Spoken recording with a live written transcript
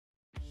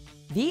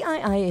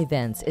Vii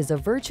Events is a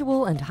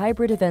virtual and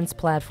hybrid events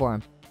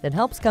platform that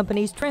helps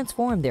companies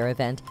transform their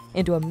event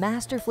into a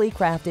masterfully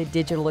crafted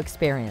digital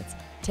experience,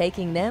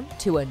 taking them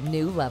to a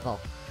new level.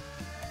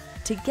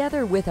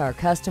 Together with our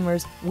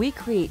customers, we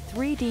create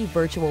 3D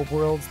virtual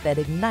worlds that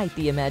ignite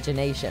the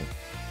imagination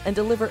and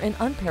deliver an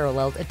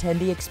unparalleled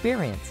attendee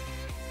experience.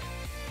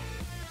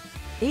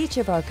 Each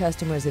of our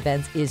customers'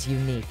 events is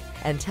unique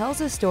and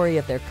tells a story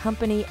of their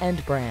company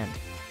and brand,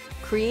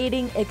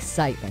 creating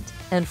excitement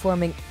and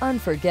forming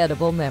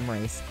unforgettable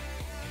memories.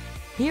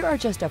 Here are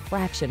just a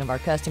fraction of our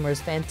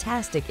customers'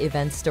 fantastic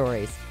event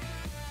stories.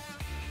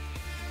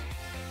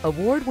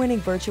 Award-winning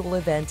virtual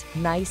event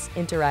NICE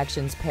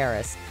Interactions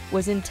Paris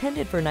was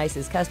intended for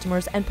NICE's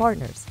customers and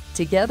partners.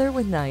 Together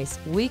with NICE,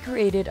 we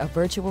created a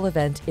virtual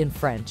event in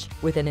French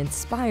with an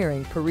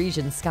inspiring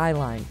Parisian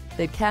skyline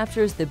that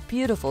captures the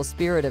beautiful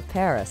spirit of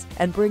Paris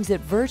and brings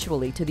it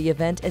virtually to the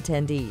event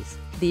attendees.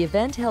 The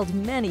event held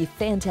many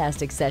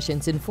fantastic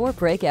sessions in 4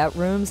 breakout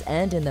rooms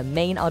and in the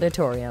main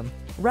auditorium.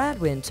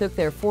 Radwin took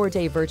their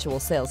 4-day virtual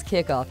sales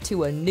kickoff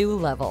to a new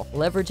level,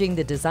 leveraging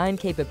the design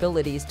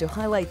capabilities to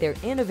highlight their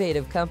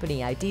innovative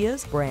company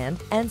ideas,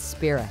 brand, and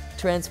spirit,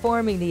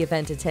 transforming the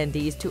event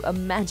attendees to a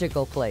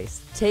magical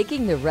place.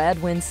 Taking the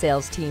Radwin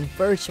sales team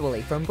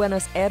virtually from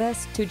Buenos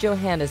Aires to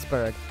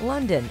Johannesburg,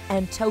 London,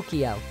 and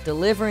Tokyo,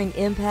 delivering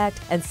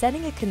impact and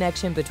setting a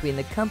connection between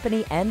the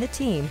company and the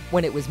team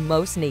when it was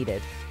most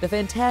needed. The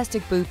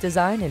fantastic booth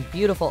design and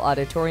beautiful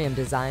auditorium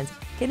designs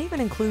can even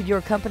include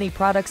your company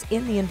products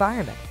in the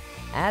environment,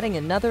 adding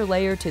another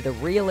layer to the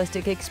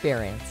realistic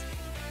experience.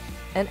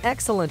 An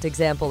excellent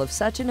example of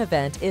such an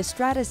event is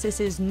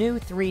Stratasys' new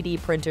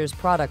 3D printers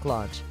product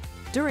launch.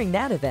 During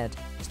that event,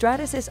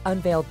 Stratasys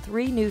unveiled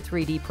 3 new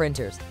 3D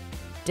printers,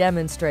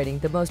 demonstrating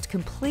the most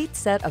complete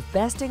set of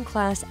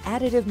best-in-class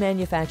additive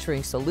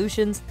manufacturing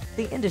solutions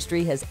the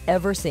industry has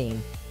ever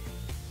seen.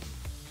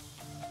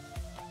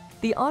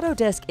 The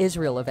Autodesk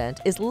Israel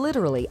event is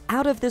literally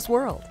out of this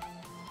world.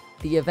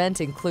 The event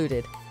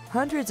included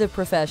hundreds of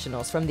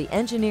professionals from the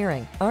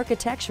engineering,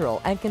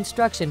 architectural, and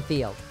construction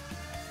field,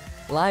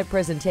 live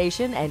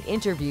presentation and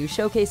interview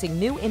showcasing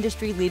new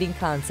industry-leading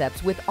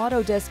concepts with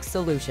Autodesk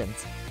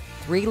solutions,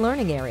 3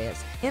 learning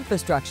areas,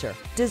 infrastructure,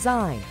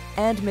 design,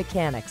 and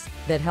mechanics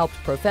that helped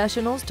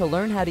professionals to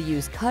learn how to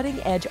use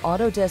cutting-edge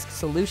Autodesk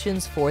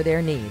solutions for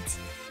their needs.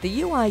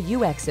 The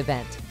UI/UX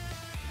event,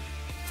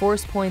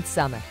 ForcePoint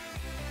Summit,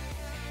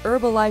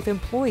 Herbalife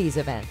Employees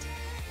event.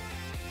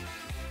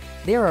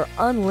 There are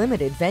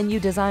unlimited venue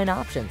design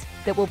options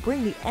that will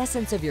bring the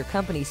essence of your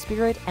company's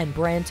spirit and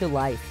brand to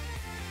life.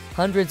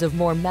 Hundreds of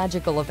more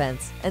magical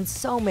events and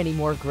so many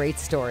more great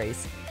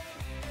stories.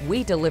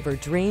 We deliver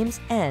dreams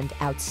and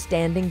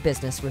outstanding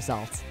business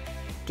results.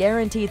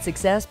 Guaranteed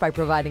success by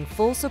providing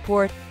full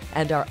support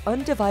and our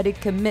undivided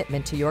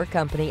commitment to your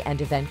company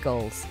and event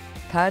goals.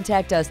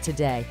 Contact us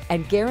today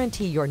and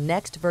guarantee your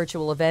next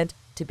virtual event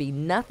to be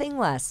nothing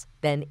less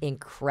than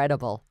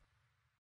incredible.